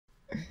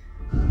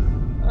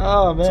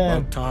Oh, It's man.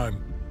 about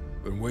time.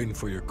 Been waiting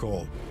for your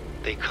call.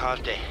 They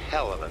caused a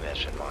hell of a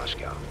mess in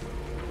Moscow.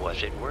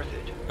 Was it worth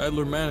it?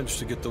 Adler managed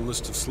to get the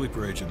list of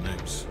sleeper agent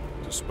names,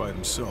 despite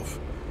himself.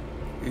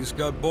 He's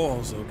got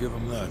balls, I'll give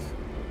him that.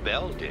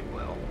 Bell did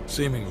well.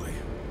 Seemingly.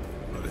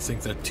 But I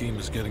think that team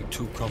is getting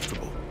too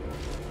comfortable.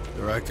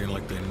 They're acting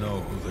like they know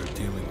who they're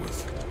dealing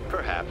with.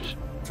 Perhaps.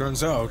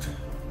 Turns out,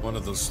 one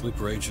of those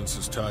sleeper agents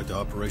is tied to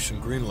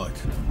Operation Greenlight.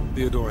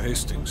 Theodore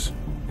Hastings.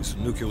 He's a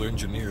nuclear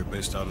engineer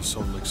based out of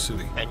Salt Lake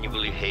City. And you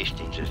believe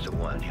Hastings is the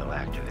one he'll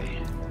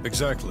activate?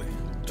 Exactly.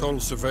 Total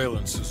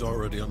surveillance is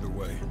already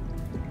underway.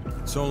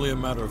 It's only a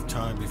matter of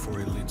time before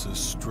he leads us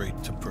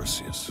straight to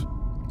Perseus.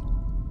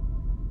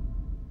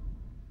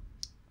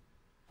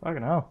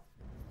 Fucking hell.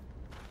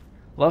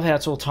 Love how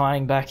it's all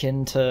tying back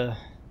into...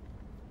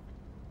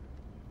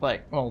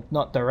 Like, well,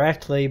 not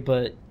directly,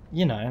 but,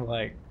 you know,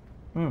 like...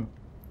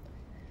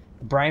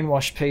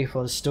 Brainwashed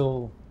people is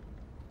still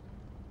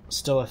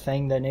a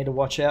thing they need to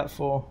watch out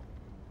for.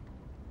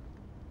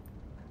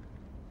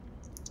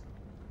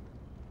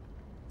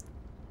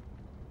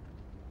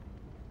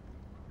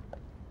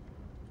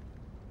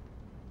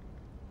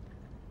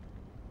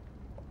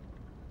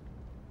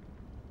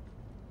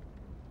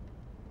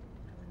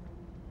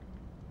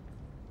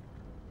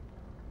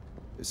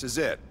 This is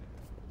it.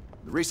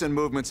 The recent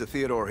movements of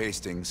Theodore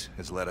Hastings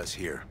has led us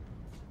here.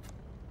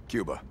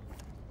 Cuba.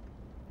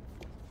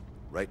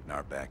 Right in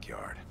our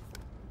backyard.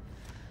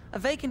 A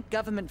vacant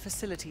government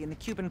facility in the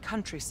Cuban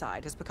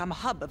countryside has become a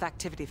hub of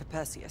activity for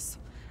Perseus,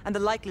 and the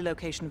likely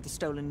location of the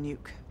stolen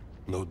nuke.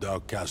 No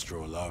doubt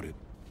Castro allowed it.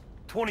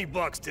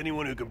 $20 to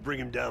anyone who can bring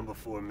him down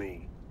before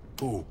me.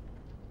 Who?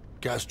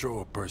 Castro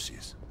or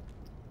Perseus?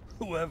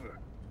 Whoever.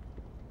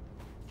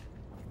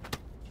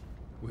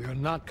 We are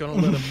not gonna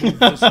let him move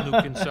this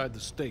nuke inside the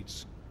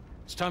States.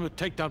 It's time to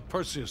take down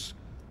Perseus,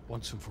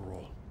 once and for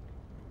all.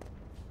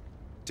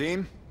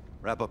 Team,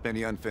 wrap up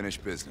any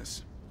unfinished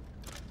business.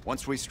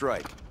 Once we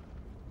strike,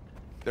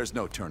 there's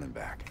no turning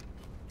back.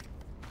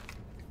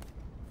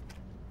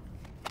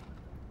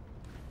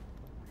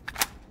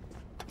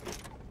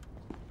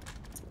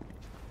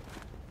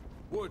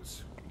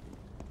 Woods,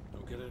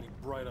 don't get any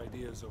bright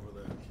ideas over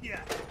there.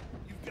 Yeah,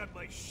 you've got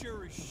my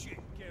sure as shit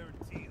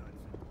guarantee on it.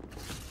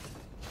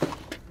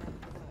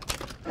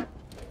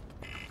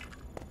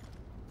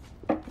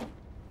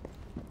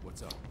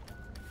 What's up?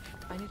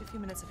 I need a few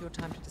minutes of your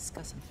time to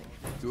discuss something.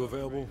 You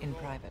available? In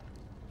private.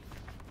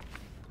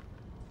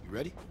 You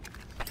ready?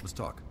 Let's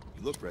talk.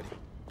 You look ready.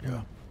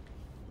 Yeah.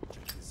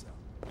 Check this out.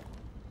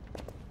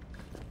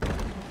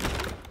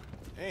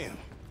 Damn.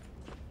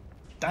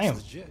 Damn.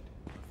 Legit.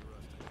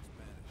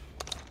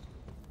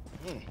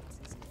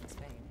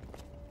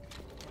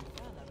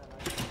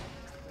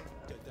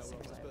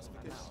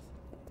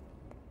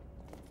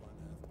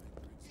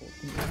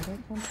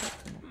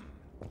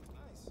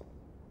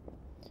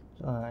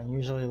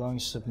 Unusually long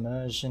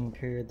submersion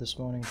period this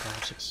morning,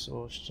 perhaps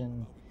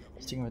exhaustion.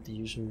 Sticking with the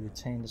usual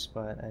routine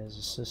despite A's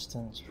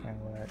assistance.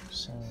 Framework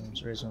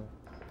seems reasonable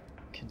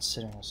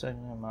considering a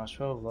second March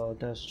 12 lower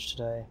dosage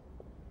today.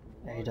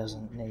 A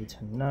doesn't need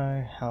to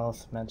know.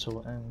 Health,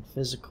 mental and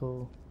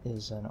physical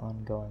is an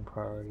ongoing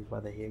priority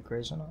whether he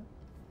agrees or not.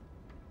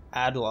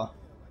 Adler.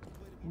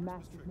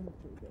 Massive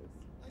military base.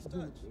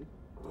 Presumably.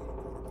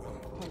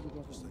 How do we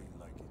get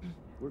in?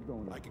 We're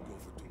going. I can go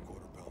for 2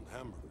 quarter-pound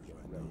hamburgers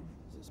right now.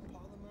 Is this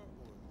polymer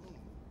or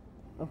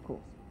aluminum? Of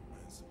course.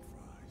 And some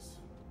fries.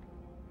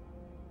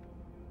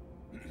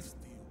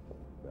 Steel.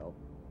 Well,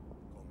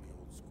 Call me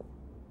old school.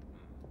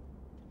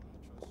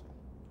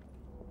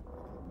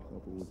 I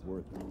hope it was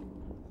worth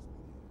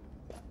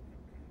it.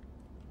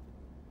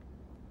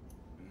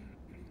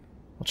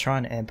 I'll try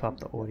and amp up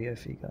the audio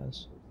for you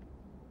guys.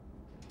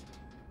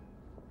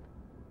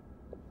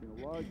 There's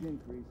been a large increase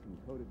in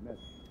coded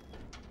messages.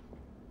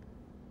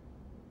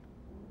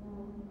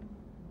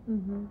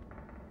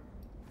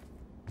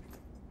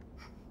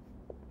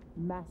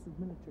 Massive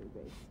military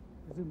base,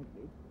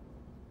 presumably.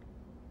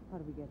 How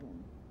do we get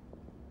in?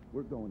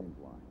 We're going in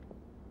blind.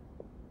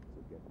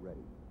 So get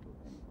ready for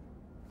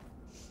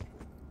anything.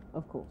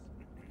 Of course.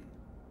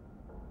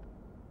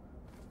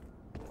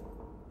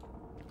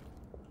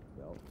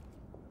 Well.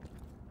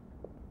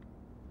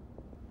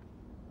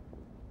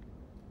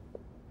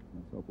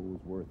 Let's hope it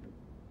was worth it.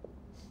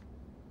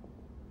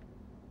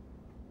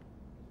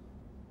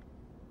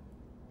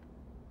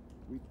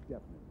 We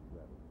definitely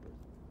grab it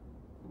first.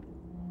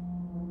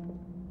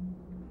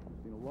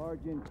 There's been a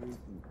large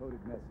increase in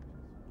coded messages.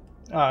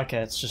 Oh, okay,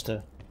 it's just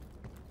a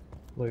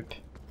loop.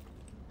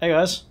 Hey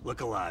guys.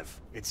 Look alive.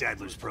 It's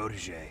Adler's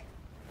protege.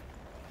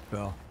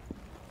 Bell.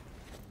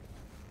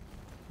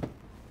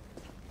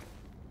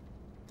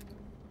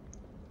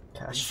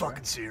 Are you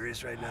fucking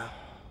serious right now?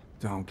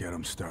 Don't get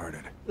him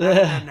started.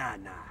 Nah.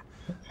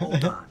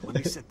 Hold on. Let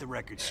me set the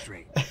record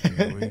straight.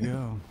 Here we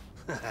go.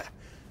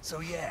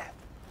 So yeah,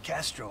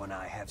 Castro and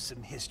I have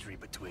some history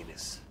between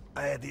us.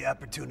 I had the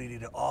opportunity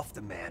to off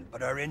the man,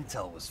 but our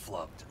intel was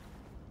flubbed.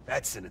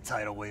 That sent a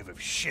tidal wave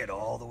of shit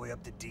all the way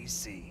up to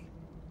DC.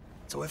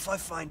 So if I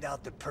find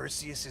out that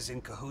Perseus is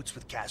in cahoots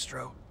with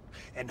Castro,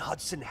 and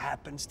Hudson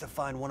happens to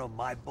find one of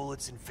my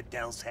bullets in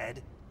Fidel's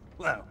head,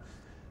 well,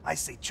 I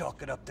say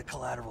chalk it up to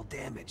collateral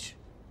damage.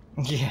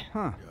 Yeah.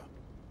 Huh.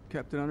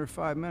 Kept it under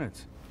 5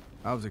 minutes.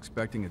 I was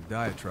expecting a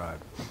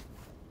diatribe.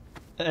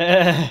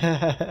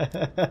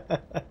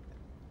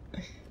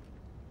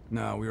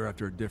 No, we were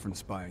after a different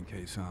spy in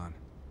Quezon.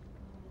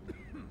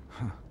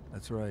 Huh,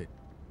 that's right.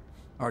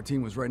 Our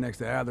team was right next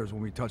to Adler's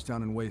when we touched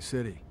down in Way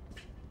City.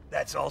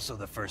 That's also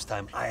the first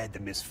time I had the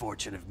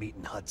misfortune of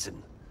meeting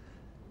Hudson.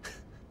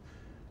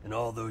 In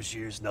all those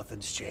years,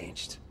 nothing's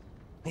changed.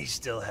 He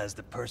still has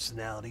the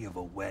personality of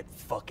a wet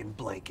fucking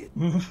blanket.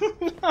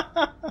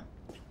 I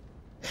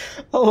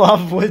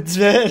love Woods,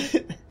 man.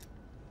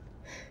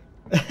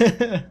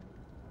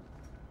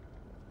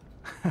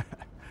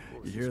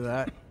 You hear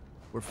that?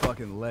 We're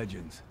fucking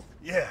legends.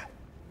 Yeah,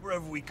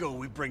 wherever we go,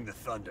 we bring the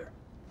thunder.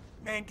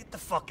 Man, get the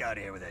fuck out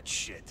of here with that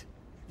shit.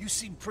 You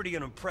seem pretty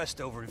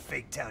unimpressed over in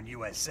Fake Town,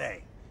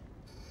 USA.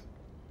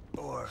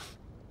 Or,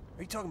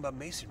 are you talking about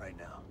Mason right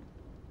now?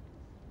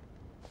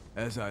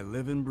 As I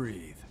live and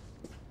breathe.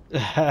 You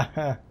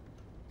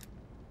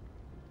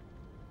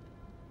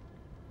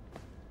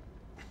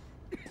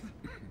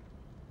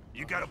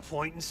got a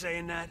point in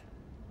saying that?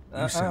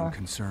 You sound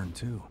concerned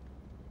too.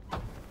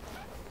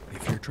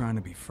 If you're trying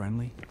to be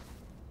friendly,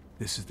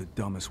 this is the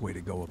dumbest way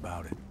to go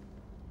about it.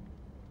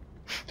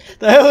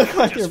 They look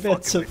like Just they're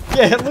bits of.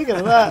 fucking Yeah, look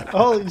at that.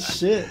 Holy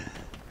shit.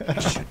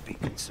 You should be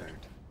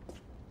concerned.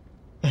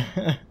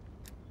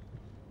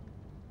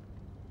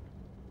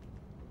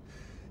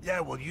 Yeah,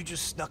 well, you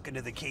just snuck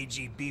into the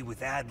KGB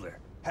with Adler,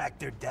 hacked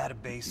their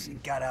database,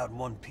 and got out in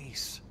one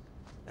piece.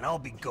 And I'll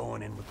be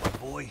going in with my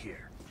boy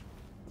here.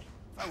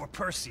 If I were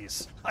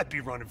Perseus, I'd be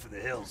running for the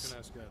hills.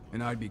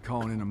 And I'd be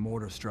calling in a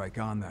mortar strike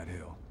on that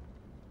hill.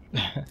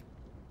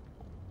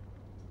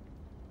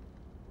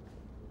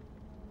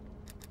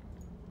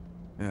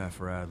 Yeah,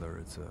 for Adler,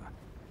 it's a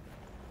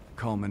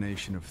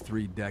culmination of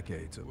 3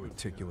 decades of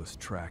meticulous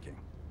tracking.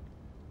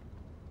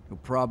 He'll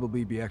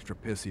probably be extra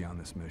pissy on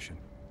this mission.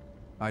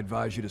 I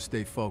advise you to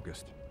stay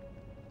focused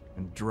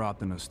and drop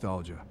the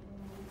nostalgia.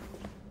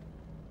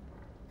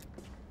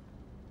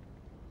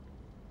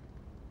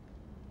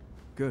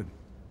 Good.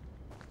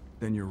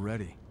 Then you're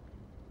ready.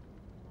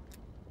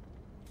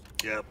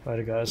 Yep.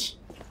 Later, guys.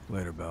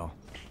 Later, Bell.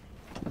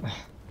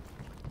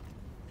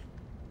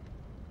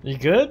 You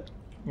good?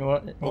 You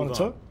want to on.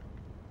 talk?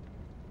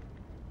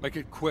 Make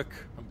it quick.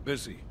 I'm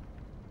busy.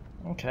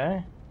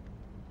 Okay.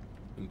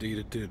 Indeed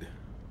it did.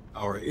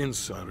 Our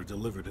insider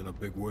delivered in a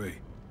big way.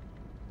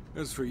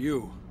 As for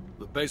you,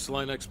 the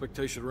baseline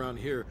expectation around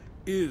here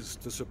is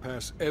to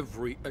surpass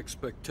every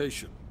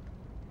expectation.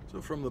 So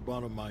from the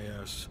bottom of my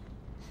ass,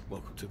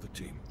 welcome to the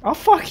team. I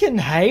fucking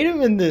hate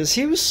him in this.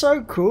 He was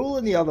so cool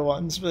in the other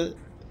ones, but...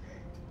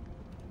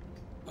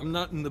 I'm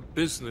not in the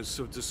business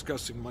of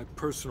discussing my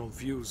personal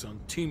views on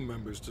team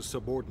members to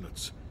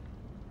subordinates.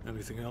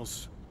 Anything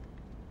else?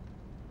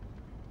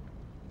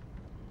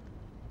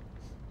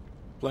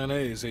 Plan A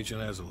is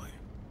Agent Azalea.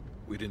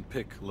 We didn't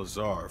pick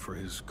Lazar for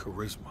his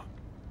charisma.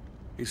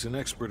 He's an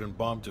expert in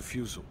bomb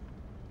defusal.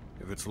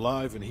 If it's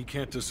live and he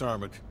can't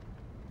disarm it,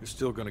 you're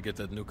still gonna get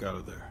that nuke out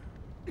of there.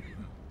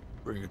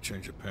 Bring a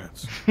change of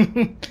pants.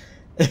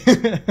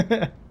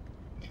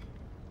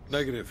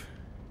 Negative.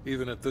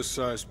 Even at this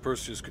size,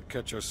 Perseus could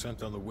catch our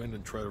scent on the wind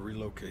and try to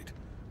relocate.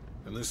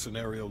 In this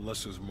scenario,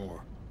 less is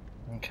more.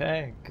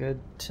 Okay, good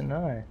to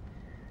know.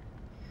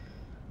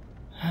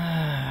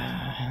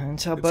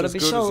 Intel It's better as be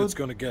good solid. as it's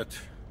gonna get.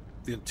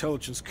 The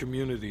intelligence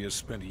community has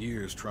spent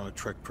years trying to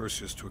track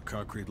Perseus to a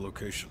concrete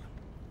location.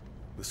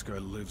 This guy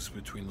lives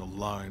between the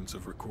lines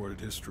of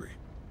recorded history.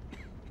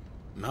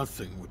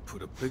 Nothing would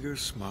put a bigger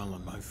smile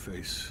on my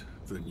face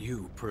than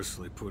you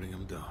personally putting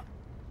him down.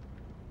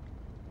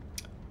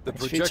 The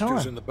Thanks for your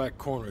projector's time. in the back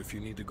corner if you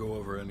need to go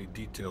over any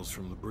details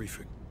from the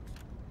briefing.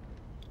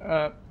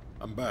 Uh,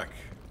 I'm back.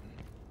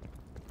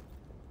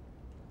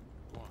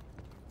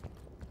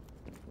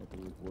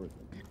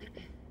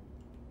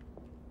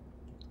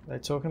 they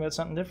talking about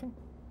something different?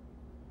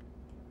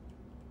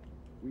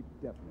 We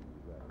definitely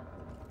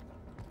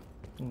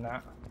Nah.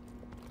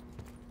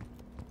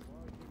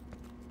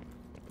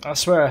 I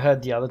swear I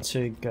heard the other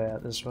two go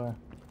out this way.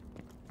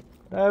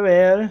 Oh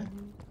well.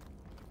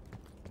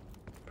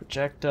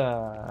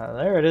 Projector.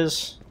 There it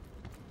is.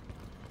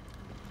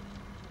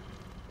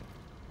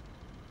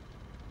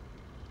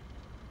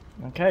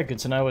 Okay, good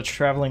to know we're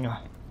traveling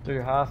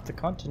through half the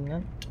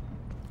continent.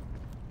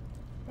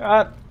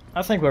 Alright,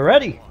 I think we're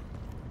ready.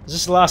 Is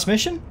this the last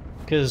mission?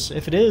 Because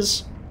if it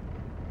is,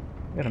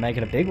 we're gonna make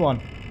it a big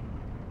one.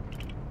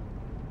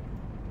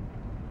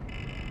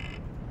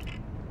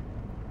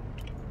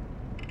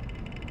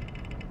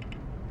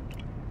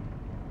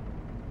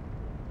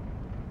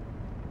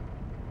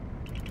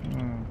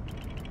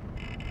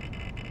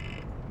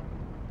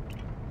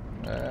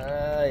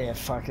 Yeah,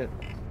 fuck it.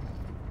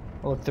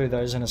 I'll look through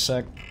those in a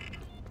sec.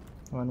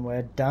 When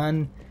we're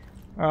done.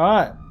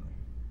 Alright.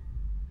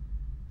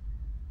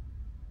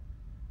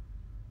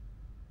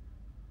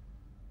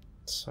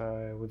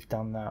 So, we've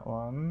done that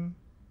one.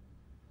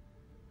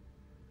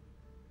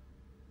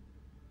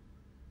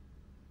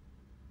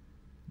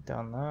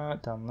 Done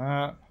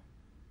that,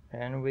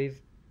 and we've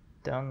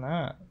done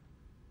that.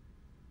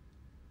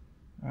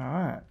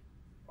 Alright,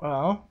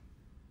 well,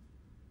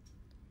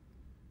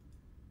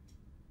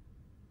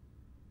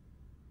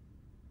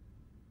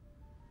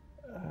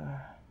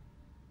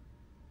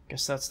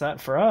 guess that's that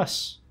for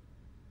us.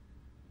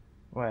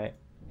 Wait,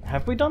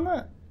 have we done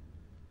that?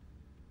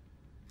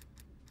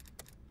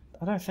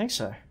 I don't think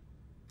so.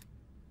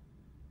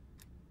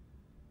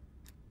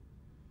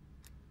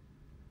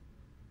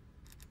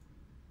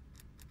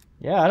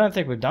 Yeah, I don't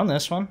think we've done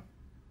this one.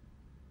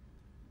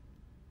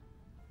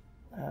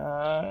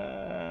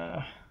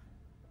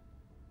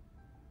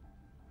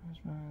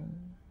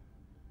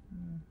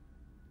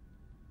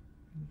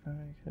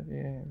 Could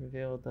have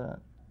revealed that.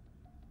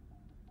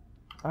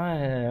 Oh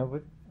yeah,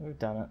 we've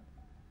done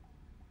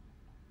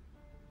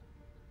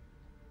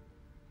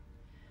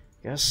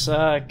it. Guess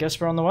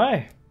we're on the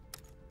way.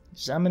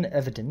 Examine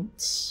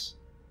evidence.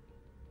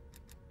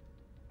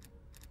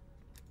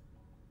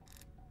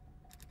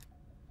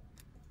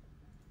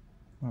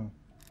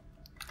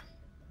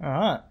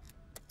 Alright.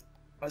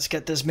 Let's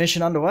get this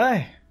mission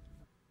underway.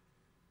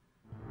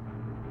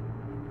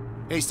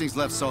 Hastings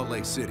left Salt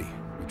Lake City.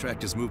 We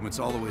tracked his movements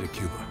all the way to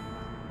Cuba.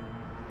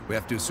 We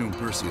have to assume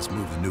Perseus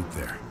moved the nuke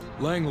there.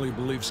 Langley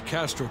believes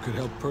Castro could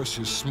help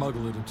Perseus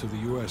smuggle it into the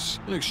U.S.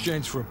 in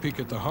exchange for a peek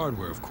at the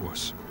hardware, of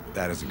course.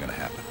 That isn't gonna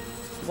happen.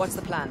 What's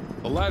the plan?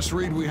 The last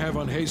read we have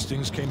on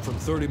Hastings came from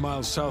 30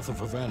 miles south of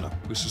Havana.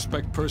 We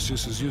suspect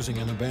Perseus is using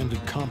an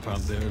abandoned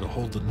compound there to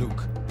hold the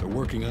nuke. They're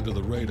working under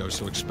the radar,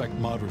 so expect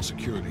moderate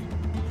security.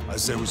 I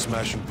say we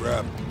smash and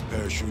grab.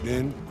 Parachute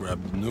in, grab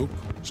the nuke,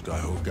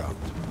 skyhook out.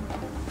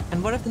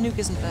 And what if the nuke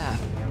isn't there?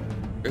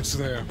 It's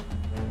there.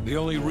 The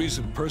only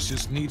reason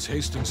Perseus needs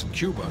Hastings in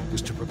Cuba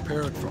is to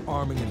prepare it for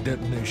arming and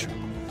detonation.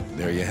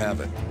 There you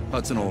have it.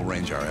 Hudson will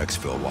arrange our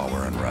exfil while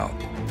we're en route.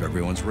 If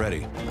everyone's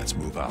ready, let's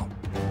move out.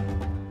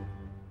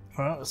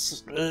 Well,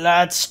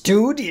 let's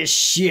do this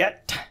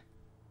shit.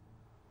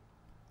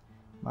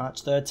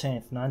 March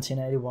 13th,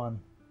 1981.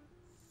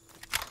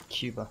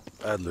 Cuba.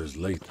 Adler's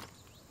late.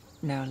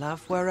 No,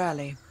 love, we're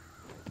early.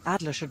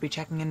 Adler should be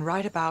checking in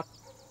right about...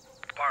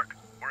 Park,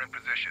 we're in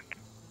position.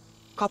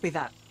 Copy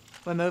that.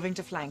 We're moving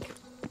to flank.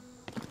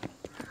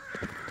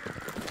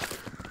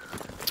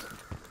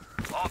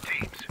 All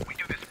teams, we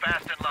do this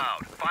fast and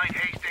loud. Find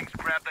Hastings,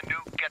 grab the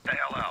nuke, get the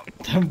hell out.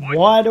 Then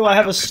why do I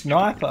have a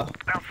sniper?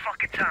 About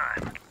fucking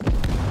time.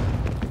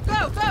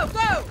 Go, go,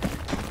 go!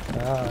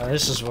 Ah,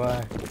 this is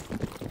why.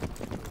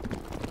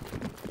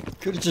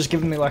 Could have just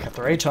given me like a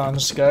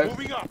 3x scope.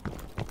 Moving up.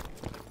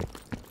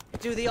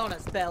 Do the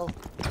honors, Bell.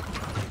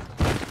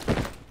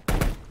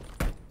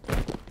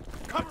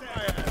 Cover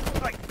my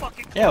ass. Like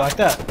fucking Yeah, like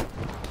that. Team,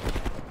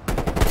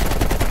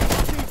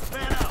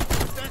 span out.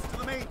 Fence to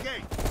the main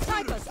gate.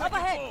 Snipers, up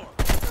ahead!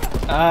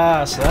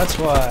 Ah, so that's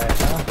why,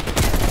 huh?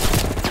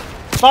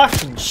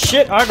 Fucking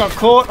shit, I got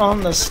caught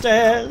on the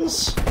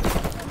stairs.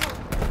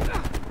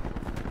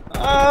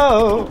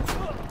 Oh!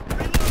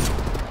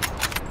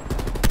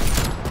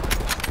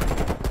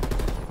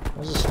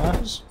 Where's the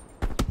snipers?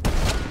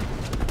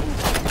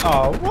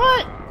 Oh,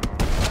 what?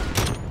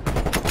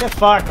 Get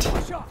fucked.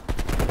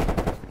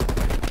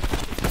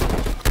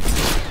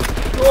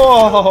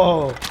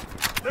 Whoa!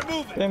 They're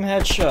moving. Boom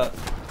headshot.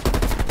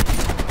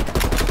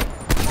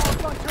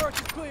 Front turret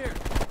is clear.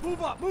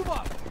 Move up, move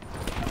up.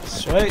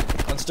 Sweet,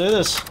 let's do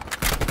this.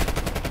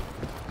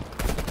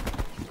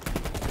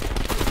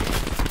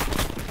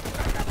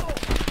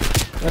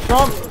 Left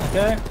front,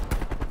 okay.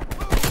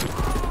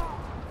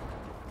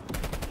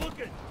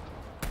 Looking.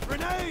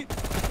 Grenade.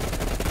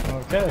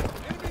 Okay.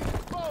 Enemy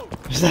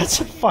exposed. That's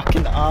a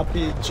fucking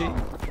RPG.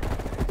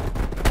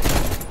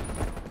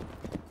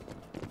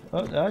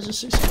 Oh, did I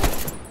just see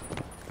something?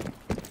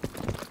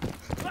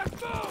 Let's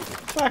go.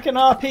 Fucking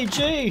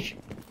RPG!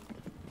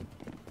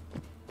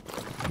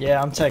 Yeah,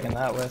 I'm taking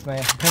that with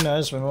me. Who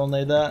knows when we'll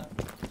need that.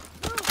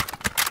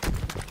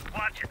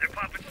 watch it, they're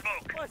popping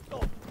smoke. Let's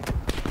go.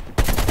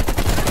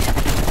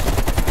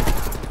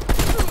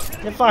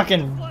 Get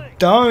fucking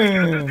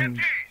domed!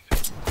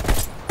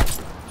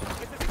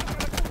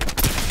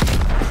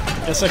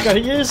 Guess I gotta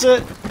use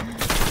it!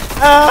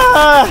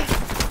 Ah!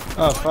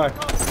 Oh fuck.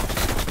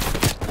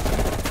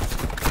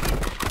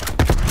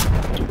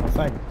 Oh,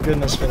 thank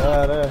goodness for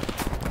that,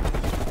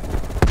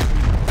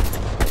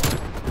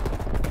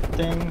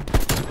 Ding.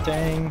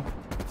 Ding.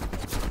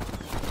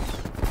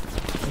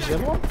 Is the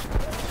other one?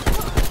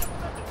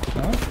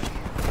 No?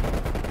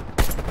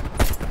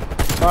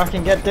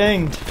 Fucking get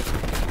dinged.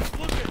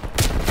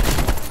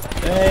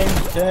 Ding,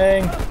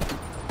 ding.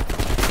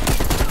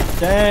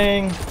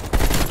 Ding.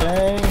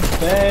 Ding,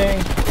 ding.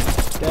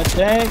 Get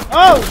dinged.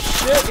 Oh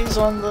shit, he's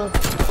on the...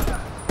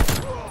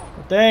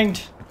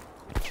 Dinged.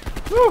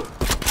 Woo.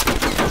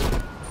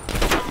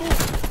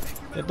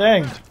 Get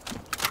dinged.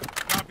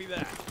 Copy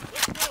that.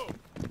 Let's go.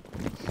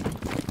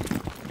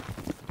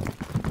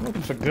 I'm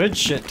looking for good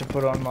shit to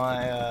put on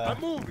my I'm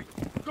moving.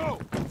 Go.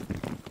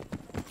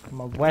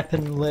 my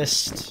weapon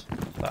list.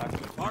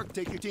 Fuck. Mark,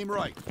 take your team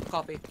right.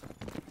 Copy.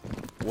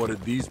 What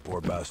did these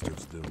poor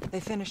bastards do? They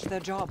finished their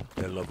job.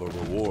 They love a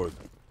reward.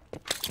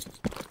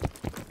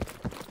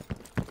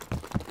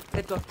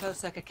 They've got closed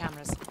circuit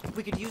cameras.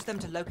 We could use them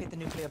to locate the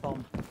nuclear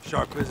bomb.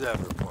 Sharp as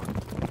ever, Park.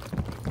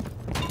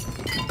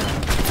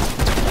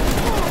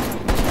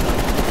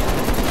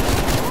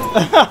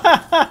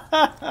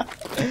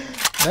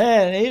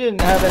 Man, he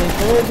didn't have any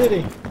fear, did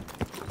he?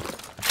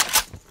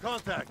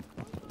 Contact.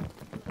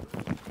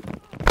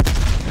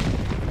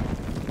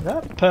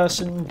 That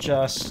person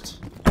just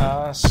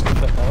asked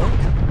for help.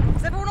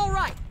 Is everyone all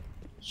right?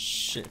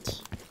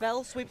 Shit.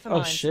 Bell, sweep for Oh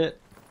mines.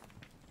 shit.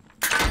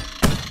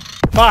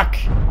 Fuck!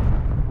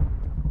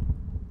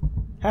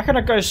 How can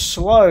I go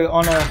slow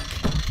on a...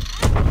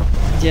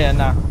 Yeah,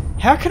 nah.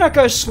 How can I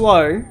go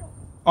slow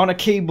on a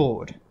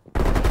keyboard?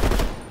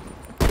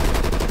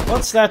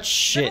 What's that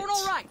shit? Everyone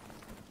all right?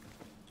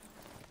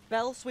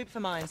 Bell, sweep for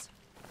mines.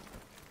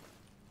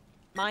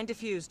 Mine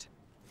diffused.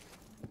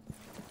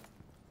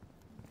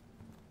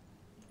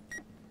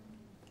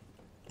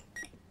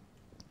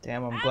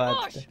 Damn, I'm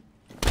glad. Shit.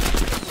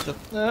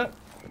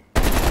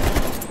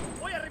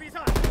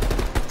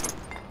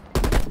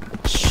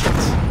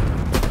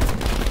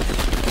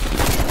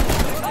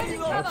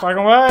 No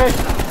fucking way!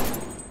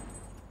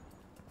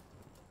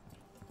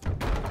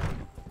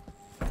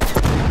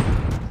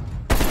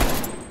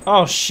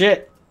 Oh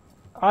shit!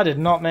 I did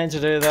not mean to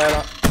do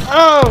that.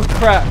 Oh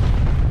crap!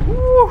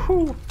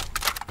 Woohoo!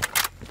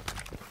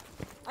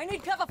 I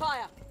need cover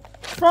fire.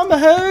 From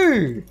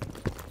who?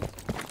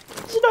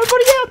 There's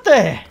nobody out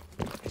there.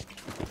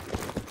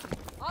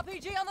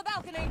 RPG on the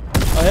balcony.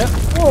 Oh yeah.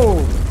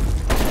 Whoa.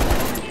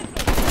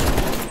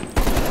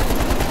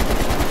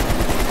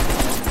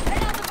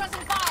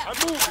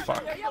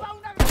 Fuck.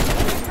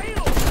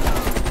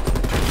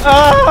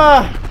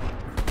 Ah!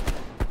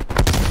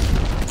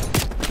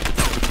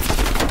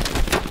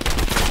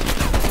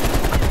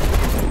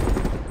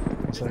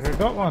 Looks like I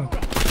got one.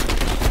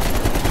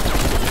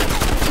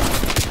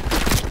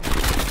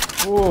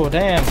 Oh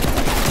damn.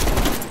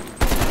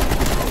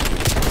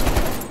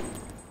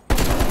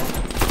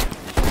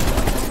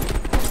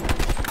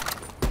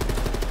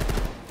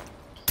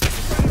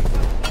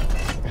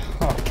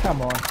 Oh,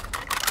 come on.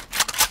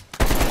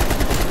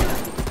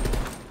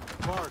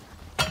 Park.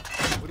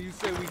 What do you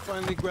say we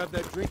finally grab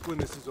that drink when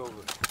this is over?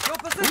 Your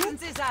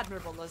persistence is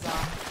admirable, Lazar.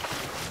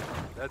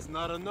 That's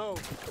not a no.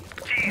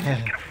 Jesus,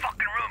 get a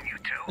fucking room, you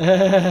two.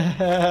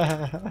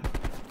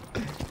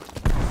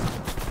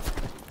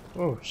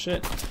 Oh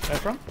shit. Where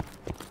from?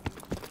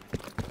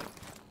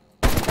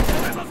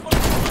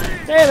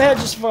 Damn, how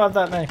did you survive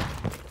that, mate?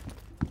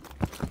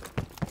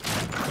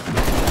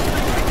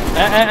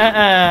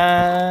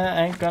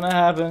 Ain't gonna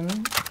happen.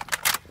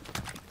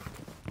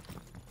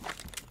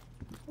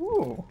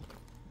 Ooh.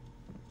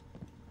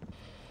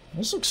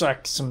 This looks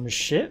like some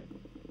shit.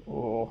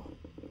 Oh.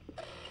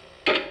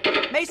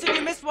 Mason,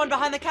 you missed one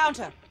behind the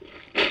counter.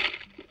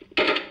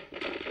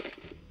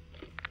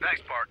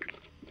 Thanks, Park.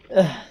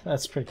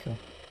 That's pretty cool.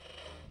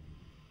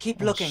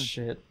 Keep Oh, looking.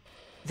 shit.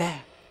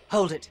 There.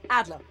 Hold it.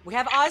 Adler, we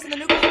have eyes on the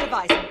nuclear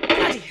device.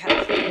 Bloody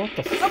hell. What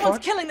the Someone's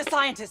fuck? killing the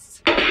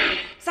scientists.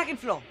 Second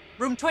floor,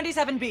 room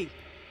 27B.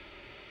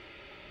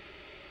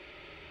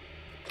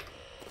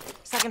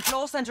 Second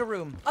floor, center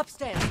room.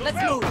 Upstairs. Let's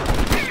move.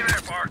 See you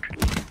there, Park.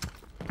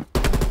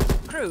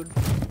 Crude,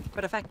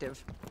 but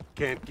effective.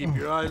 Can't keep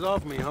your eyes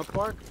off me, huh,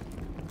 Park?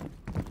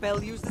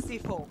 Bell, use the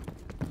C4.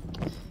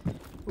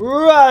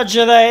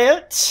 Roger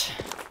that.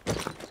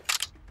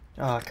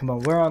 Ah, come on,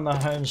 we're on the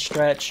home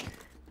stretch.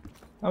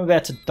 I'm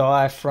about to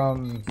die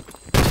from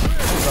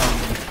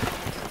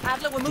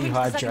Adler, we're moving to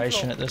the second dehydration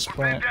floor. at this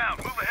point. Down,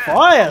 move ahead.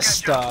 Fire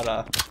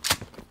starter.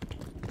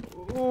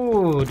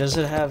 Ooh, does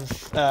it have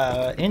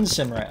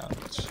ensign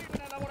rounds?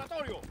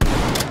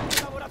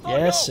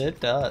 Yes, it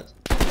does.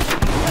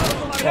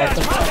 What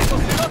the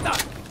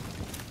fuck?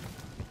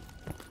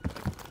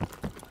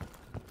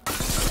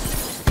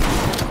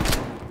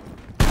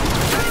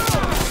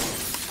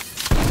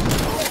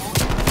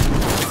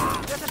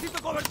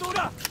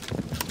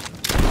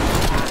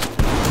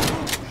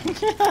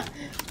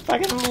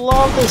 Fucking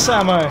love this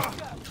ammo.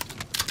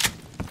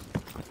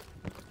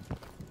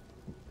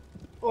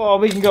 Oh,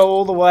 we can go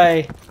all the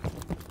way.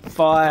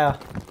 Fire.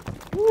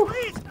 Woo.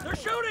 Please, they're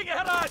shooting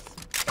at us!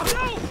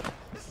 No!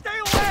 Stay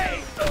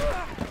away!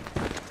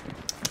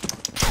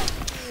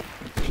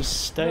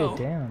 Just stay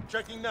down.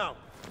 Checking now.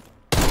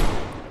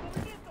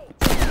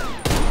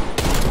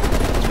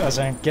 These guys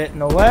ain't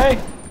getting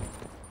away.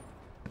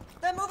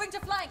 They're moving to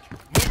flank.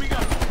 Moving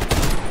up.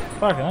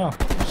 Fucking hell.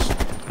 Just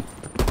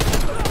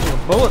a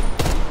bullet.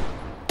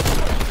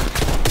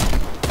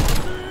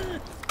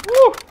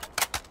 Woo.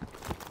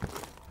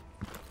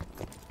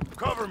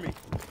 Cover me.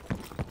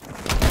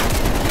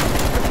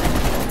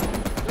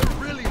 They're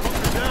really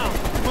hunkered down.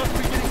 We must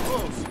be getting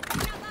close.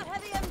 That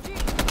heavy MG.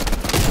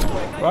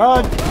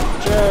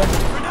 Roger.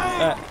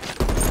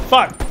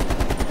 Fuck.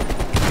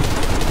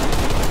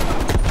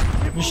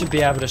 You should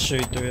be able to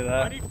shoot through I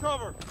that. need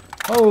cover.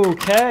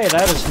 Okay,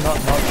 that is not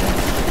an option.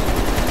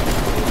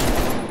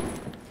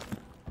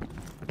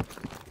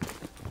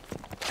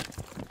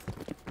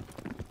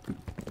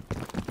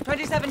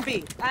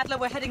 27B. Adler,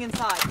 we're heading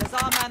inside.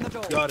 Lazar, man the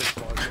door. Got it,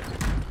 Parker.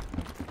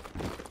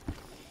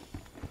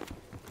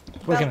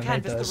 We're Bell gonna need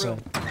canvass those. the room.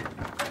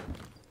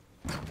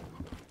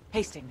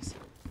 Hastings,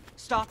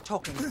 start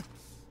talking.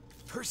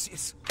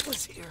 Perseus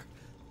was here.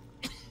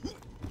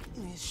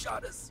 He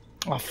shot us.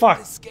 Oh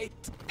fuck!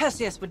 Escaped.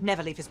 Perseus would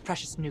never leave his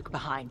precious nuke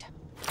behind.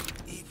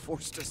 He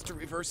forced us to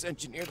reverse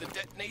engineer the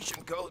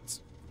detonation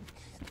codes.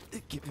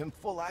 Give him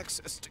full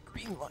access to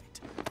Greenlight.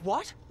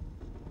 What?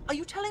 Are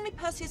you telling me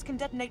Perseus can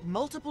detonate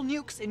multiple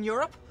nukes in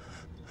Europe?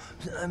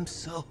 I'm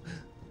so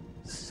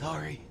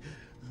sorry.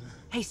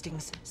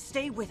 Hastings,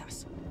 stay with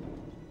us.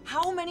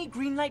 How many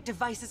Greenlight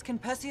devices can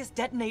Perseus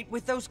detonate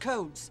with those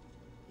codes?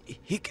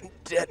 He can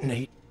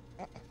detonate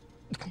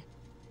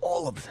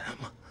all of them.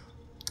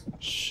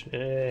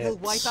 Shit. He'll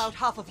wipe out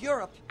half of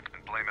Europe.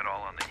 And blame it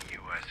all on the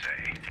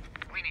USA.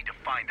 We need to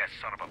find that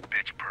son of a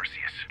bitch,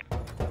 Perseus.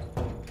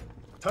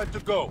 Time to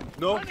go.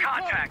 No?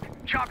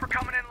 Contact! Chopper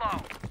coming in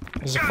low.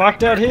 Is it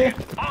fucked out here?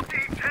 All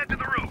teams head to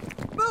the roof.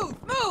 Move!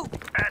 Move!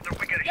 Adler,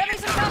 we get a Get me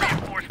shit some ton of cover.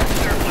 reinforcements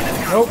circling this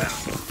Nope.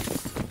 compound.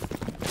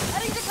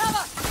 Heading to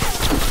cover!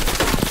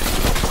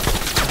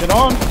 Get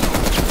on.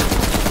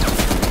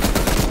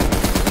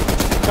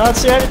 Can't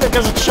see anything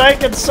because it's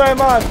shaking so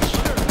much.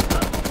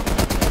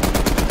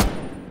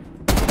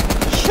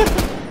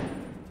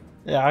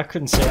 Yeah, I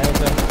couldn't see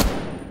anything.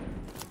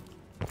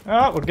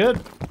 Alright, we're good.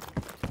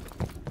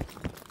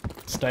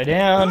 Stay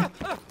down.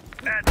 Adler,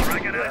 I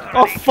got eyes on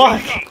Oh, an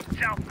fuck. ATV,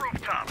 south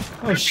rooftop.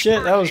 Oh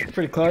shit, that was Perseus.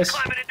 pretty close.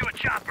 Climbing into a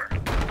chopper.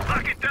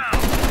 Lock it down.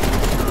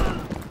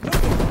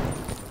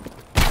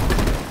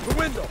 The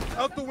window!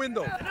 Out the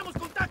window!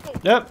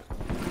 Yep.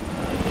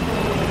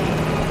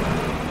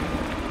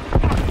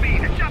 Fuck me,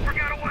 the chopper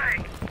got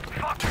away.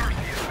 Fuck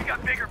Perseus, we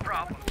got bigger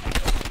problems.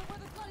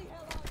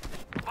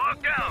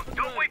 Lock down,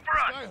 don't wait for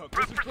us. Skyhook, Rip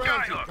this is for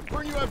ground team. Skyhook.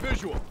 Confirm you have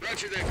visual.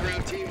 Roger that,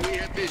 ground team. We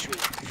have visual.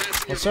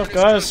 Fasten What's your up,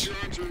 harness, guys? cross your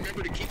arms, and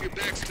remember to keep your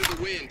backs to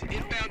the wind.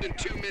 Inbound in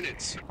 2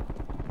 minutes.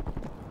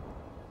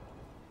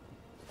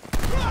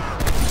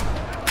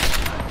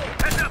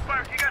 Heads up,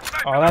 Mark, you got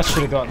sniper. Oh, that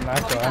should have gotten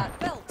that guy.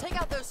 Bell, take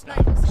out those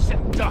snipers.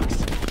 Shit, ducks.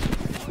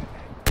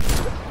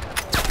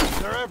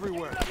 They're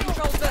everywhere.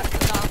 Control this,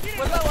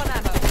 we're low on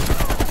ammo.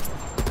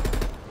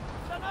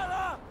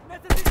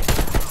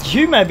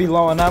 You may be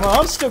low on ammo.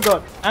 I've still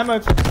got ammo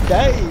for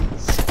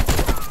days.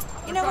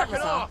 You know what,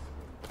 Lazar?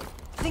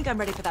 I think I'm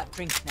ready for that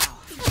drink now.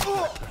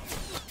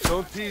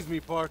 Don't tease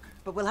me, Park.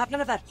 But we'll have none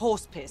of that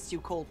horse piss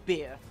you call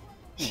beer.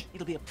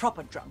 It'll be a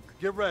proper drunk.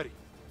 Get ready.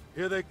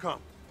 Here they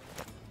come.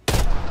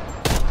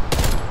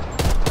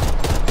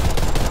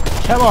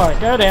 Come on,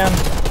 go down.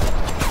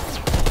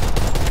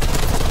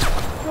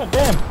 God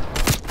damn.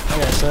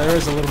 Okay, so there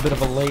is a little bit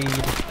of a lead.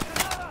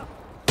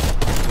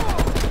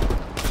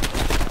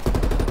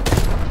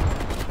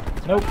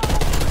 Nope.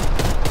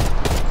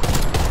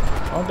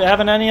 Won't be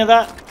having any of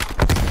that.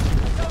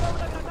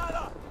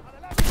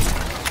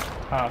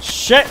 Oh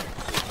shit!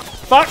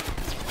 Fuck!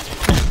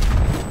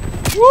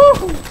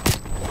 Woo!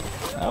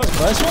 That was a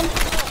close one.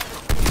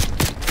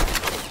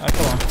 Oh,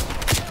 come on.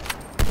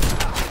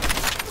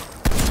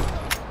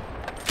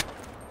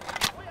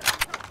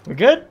 We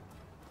good?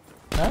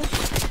 No?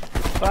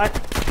 Fuck.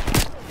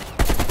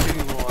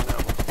 Getting low on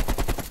ammo.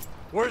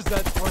 Where's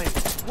that plane?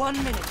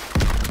 1 minute.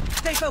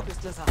 Stay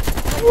focused, Lazar.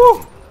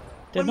 Woo!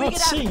 Did When we not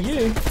get out see of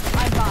you.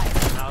 I'm by.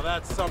 Now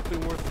that's something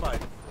worth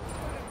fighting.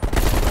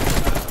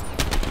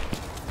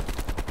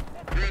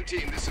 Ground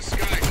team, this is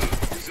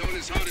Skyhook. The zone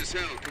is hot as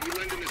hell. Can we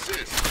lend an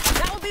assist?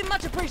 That would be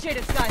much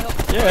appreciated,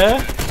 Skyhook.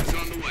 Yeah. It's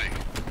on the way.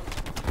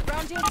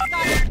 Ground team to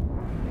Skyhook.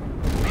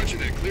 Roger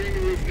that. Clearing the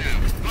roof now.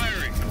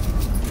 Firing.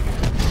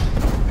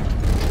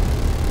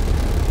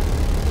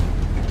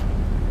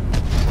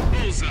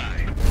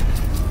 Bullseye.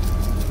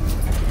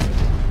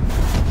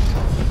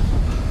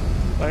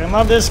 Fucking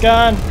love this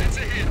gun. That's a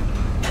hit.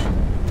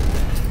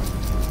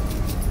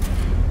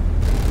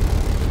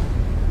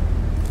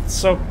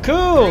 So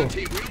cool. Ground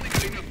team, we only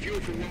got enough fuel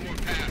for one more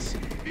pass.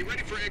 Be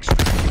ready for extra.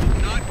 We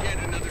will not get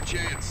another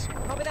chance.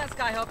 Copy that,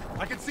 Skyhook.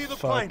 I can see the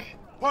Fuck. plane.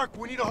 Park,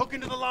 we need to hook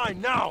into the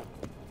line now.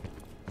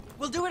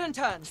 We'll do it in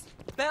turns.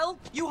 Bell,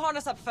 you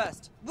harness up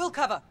first. We'll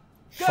cover.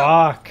 Go.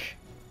 Fuck.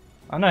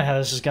 I know how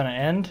this is gonna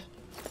end.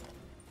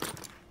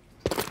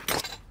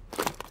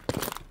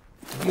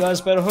 You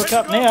guys better hook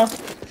up now.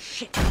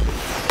 Shit.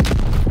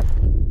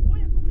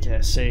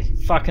 Yeah, see.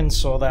 Fucking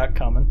saw that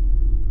coming.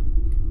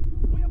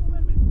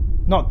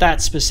 Not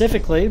that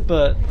specifically,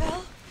 but...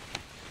 Bell?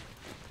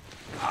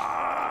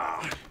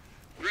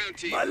 Ground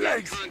team, My we have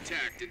legs.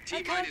 contact in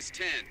T-minus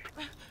 10.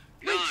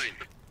 9.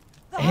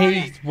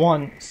 he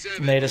wants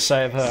me to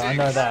save her, I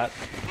know that.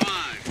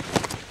 5.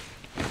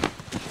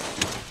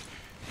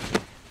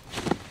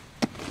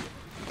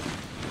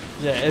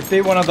 Yeah, it'd be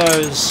one of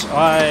those,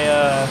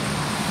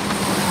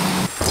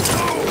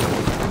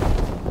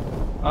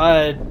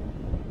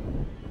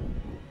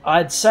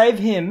 I'd save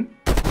him,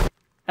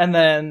 and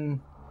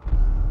then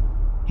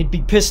he'd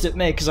be pissed at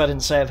me because I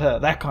didn't save her,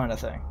 that kind of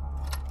thing.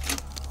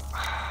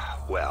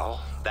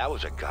 Well, that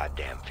was a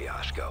goddamn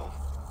fiasco.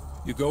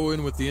 You go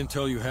in with the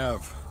intel you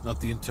have,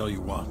 not the intel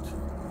you want.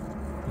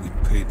 We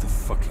paid the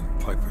fucking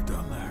piper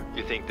down there.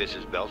 You think this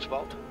is Bell's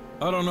fault?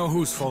 I don't know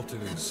whose fault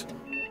it is.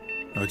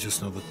 I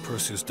just know that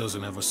Perseus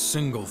doesn't have a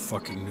single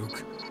fucking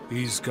nuke.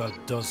 He's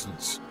got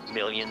dozens.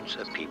 Millions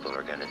of people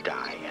are gonna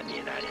die, and the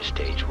United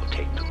States will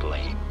take the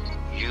blame.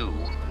 You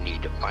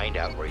need to find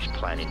out where he's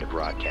planning to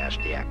broadcast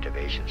the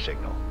activation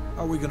signal.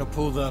 How are we gonna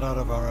pull that out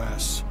of our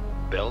ass?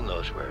 Bell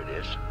knows where it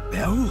is.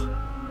 Bell?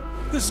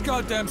 This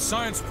goddamn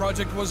science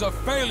project was a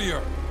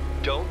failure!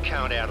 Don't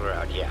count Adler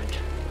out yet.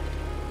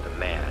 The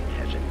man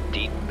has a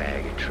deep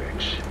bag of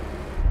tricks.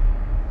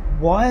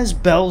 Why is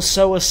Bell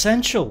so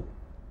essential?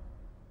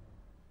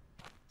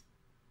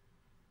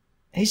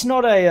 He's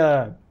not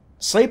a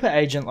sleeper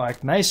agent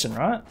like Mason,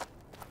 right?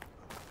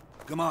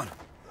 Come on,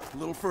 a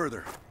little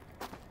further.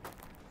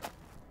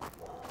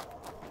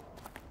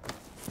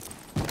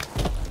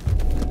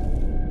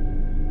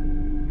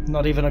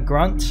 Not even a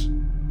grunt?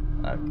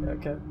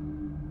 Okay.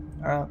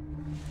 Alright.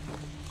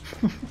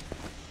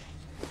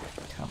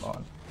 Come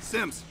on.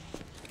 Sims,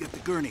 get the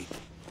gurney.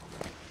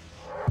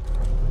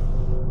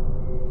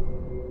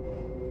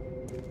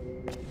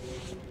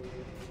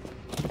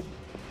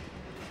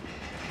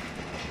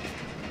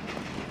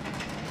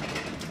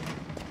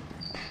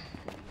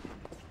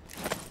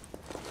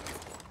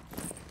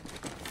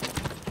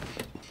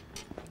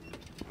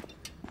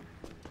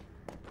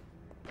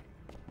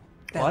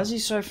 Why is he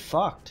so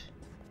fucked?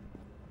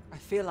 I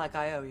feel like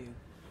I owe you.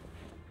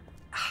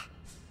 Ah.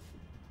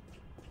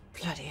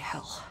 Bloody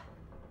hell.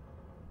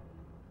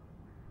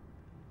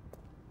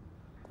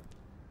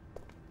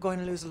 Going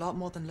to lose a lot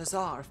more than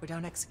Lazar if we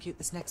don't execute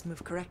this next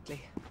move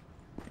correctly.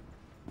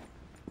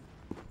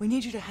 We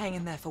need you to hang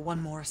in there for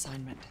one more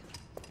assignment.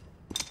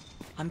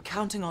 I'm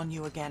counting on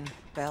you again,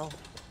 Bell.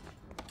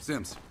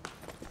 Sims,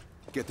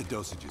 get the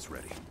dosages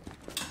ready.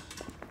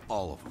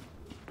 All of them.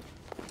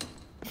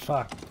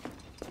 Fuck.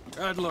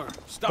 Adler,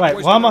 stop Wait,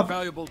 wasting why am our I...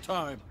 valuable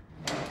time.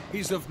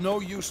 He's of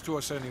no use to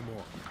us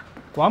anymore.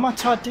 Why am I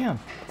tied down?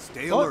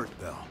 Stay alert,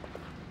 Bell.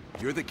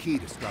 You're the key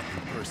to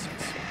stopping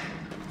Perseus.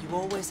 You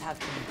always have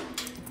been.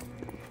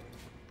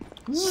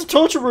 This is a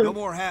torture room. No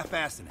more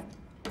half-assing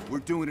it. We're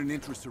doing an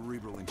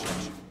intracerebral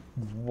injection.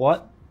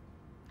 What?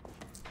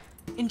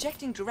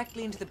 Injecting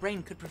directly into the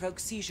brain could provoke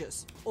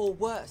seizures, or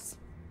worse.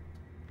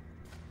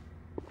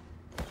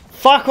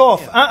 Fuck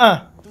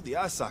off! Do the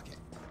eye socket.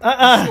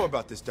 I'm sure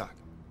about this, Doc.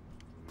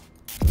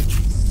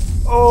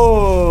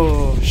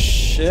 Oh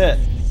shit!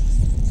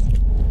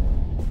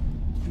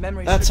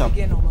 Memory That's should a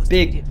begin almost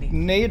big immediately.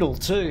 needle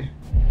too.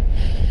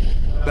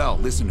 Bell,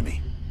 listen to me.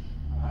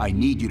 I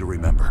need you to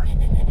remember.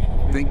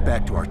 Think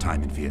back to our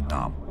time in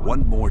Vietnam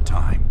one more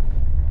time.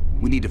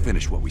 We need to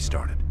finish what we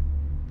started.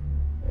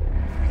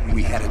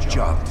 We had a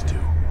job to do.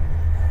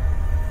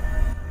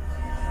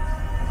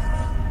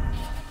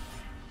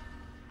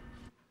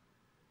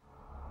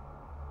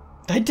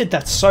 They did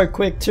that so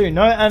quick too.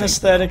 No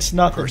anesthetics,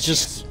 nothing. Perseus.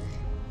 Just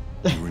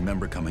You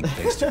remember coming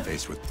face to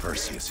face with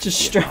Perseus in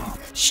just Vietnam.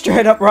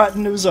 straight up right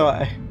into his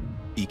eye.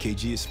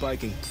 EKG is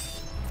spiking.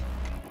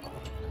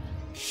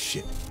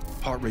 Shit.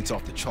 Heart rate's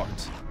off the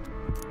charts.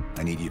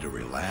 I need you to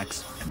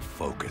relax and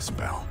focus,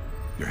 Bell.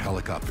 Your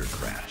helicopter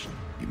crashed.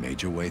 You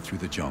made your way through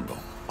the jungle,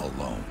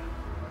 alone.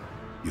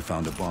 You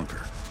found a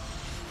bunker.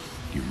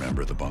 Do you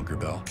remember the bunker,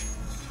 Bell?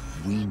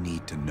 We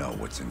need to know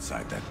what's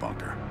inside that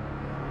bunker.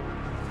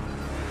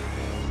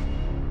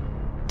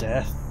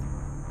 Death.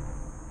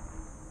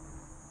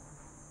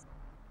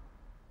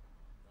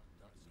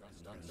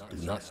 Do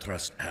not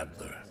trust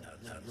Adler.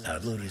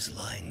 Adler is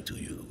lying to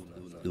you.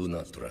 Do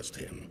not trust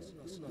him.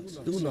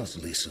 Do not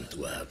listen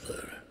to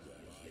Adler.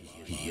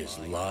 He is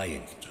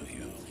lying to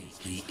you.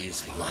 He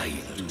is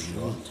lying. Do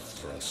not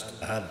trust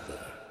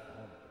Adler.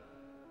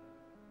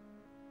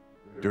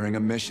 During a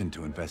mission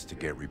to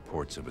investigate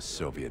reports of a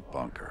Soviet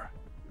bunker,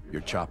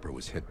 your chopper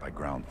was hit by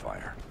ground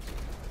fire.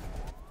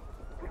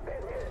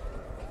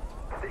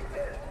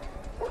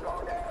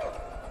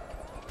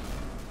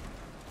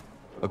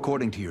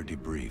 According to your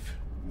debrief,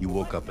 you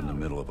woke up in the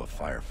middle of a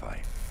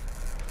firefight.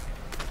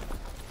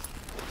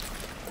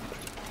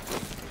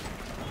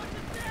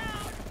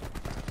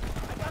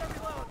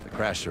 The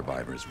crash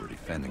survivors were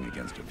defending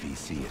against a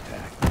VC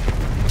attack.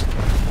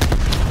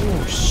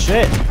 Oh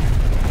shit!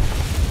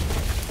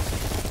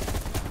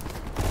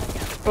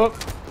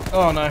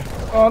 Oh no!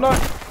 Oh no!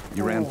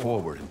 You ran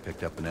forward and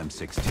picked up an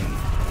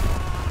M16.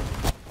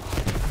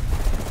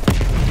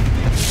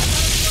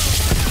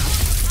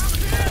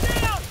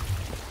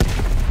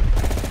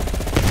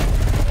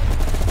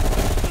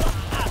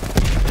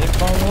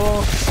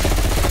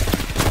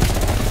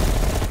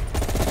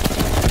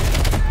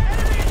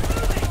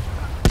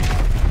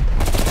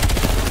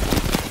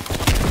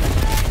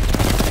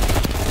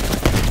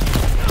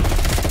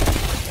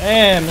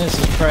 Damn, this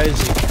is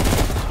crazy.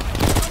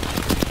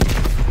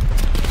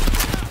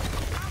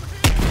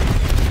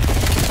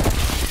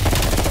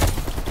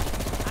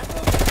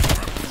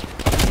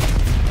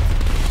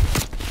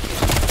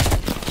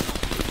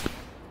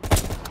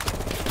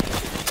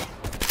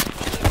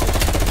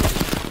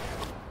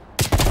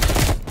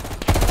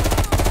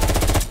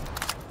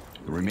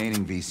 The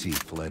remaining VC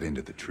fled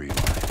into the tree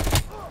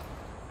line.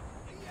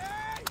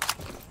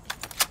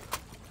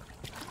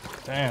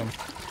 Damn.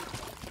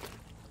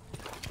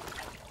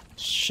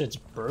 Shit's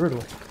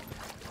brutal.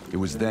 It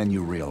was then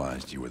you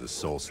realized you were the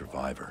sole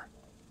survivor.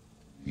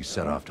 You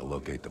set off to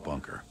locate the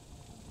bunker.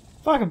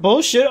 Fucking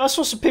bullshit. I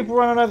saw some people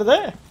running over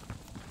there.